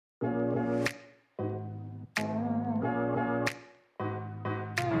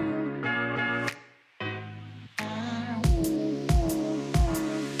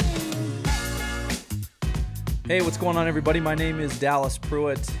Hey, what's going on, everybody? My name is Dallas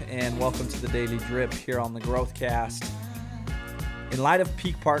Pruitt, and welcome to the Daily Drip here on the Growthcast. In light of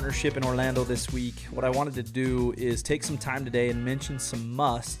peak partnership in Orlando this week, what I wanted to do is take some time today and mention some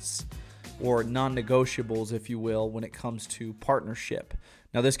musts or non-negotiables, if you will, when it comes to partnership.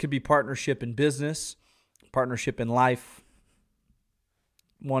 Now, this could be partnership in business, partnership in life,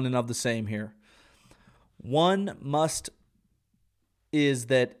 one and of the same here. One must is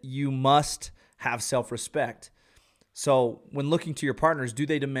that you must have self-respect. So when looking to your partners, do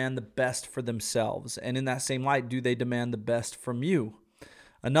they demand the best for themselves? And in that same light, do they demand the best from you?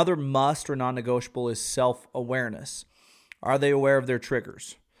 Another must or non-negotiable is self-awareness. Are they aware of their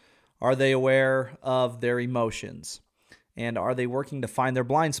triggers? Are they aware of their emotions? And are they working to find their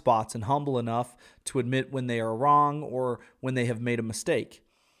blind spots and humble enough to admit when they are wrong or when they have made a mistake?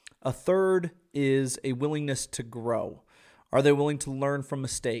 A third is a willingness to grow. Are they willing to learn from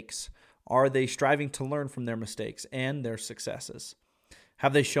mistakes? Are they striving to learn from their mistakes and their successes?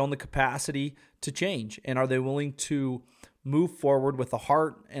 Have they shown the capacity to change? And are they willing to move forward with a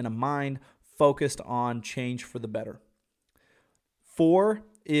heart and a mind focused on change for the better? 4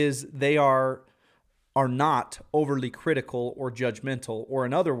 is they are not overly critical or judgmental, or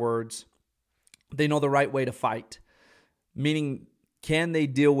in other words, they know the right way to fight. Meaning, can they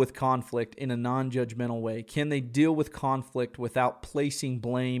deal with conflict in a non-judgmental way? Can they deal with conflict without placing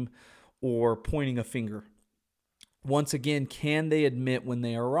blame or pointing a finger? Once again, can they admit when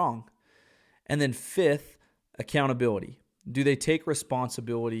they are wrong? And then 5th, accountability. Do they take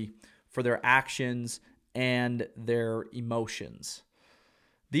responsibility for their actions and their emotions?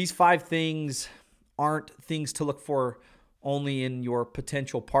 These 5 things aren't things to look for only in your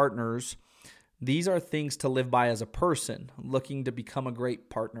potential partners. These are things to live by as a person looking to become a great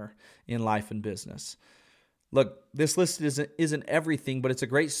partner in life and business. Look, this list isn't everything, but it's a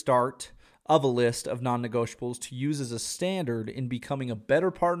great start of a list of non-negotiables to use as a standard in becoming a better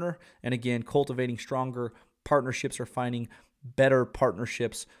partner and, again, cultivating stronger partnerships or finding better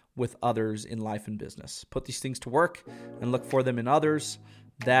partnerships with others in life and business. Put these things to work and look for them in others.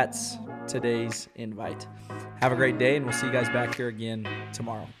 That's today's invite. Have a great day, and we'll see you guys back here again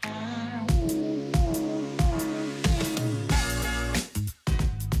tomorrow.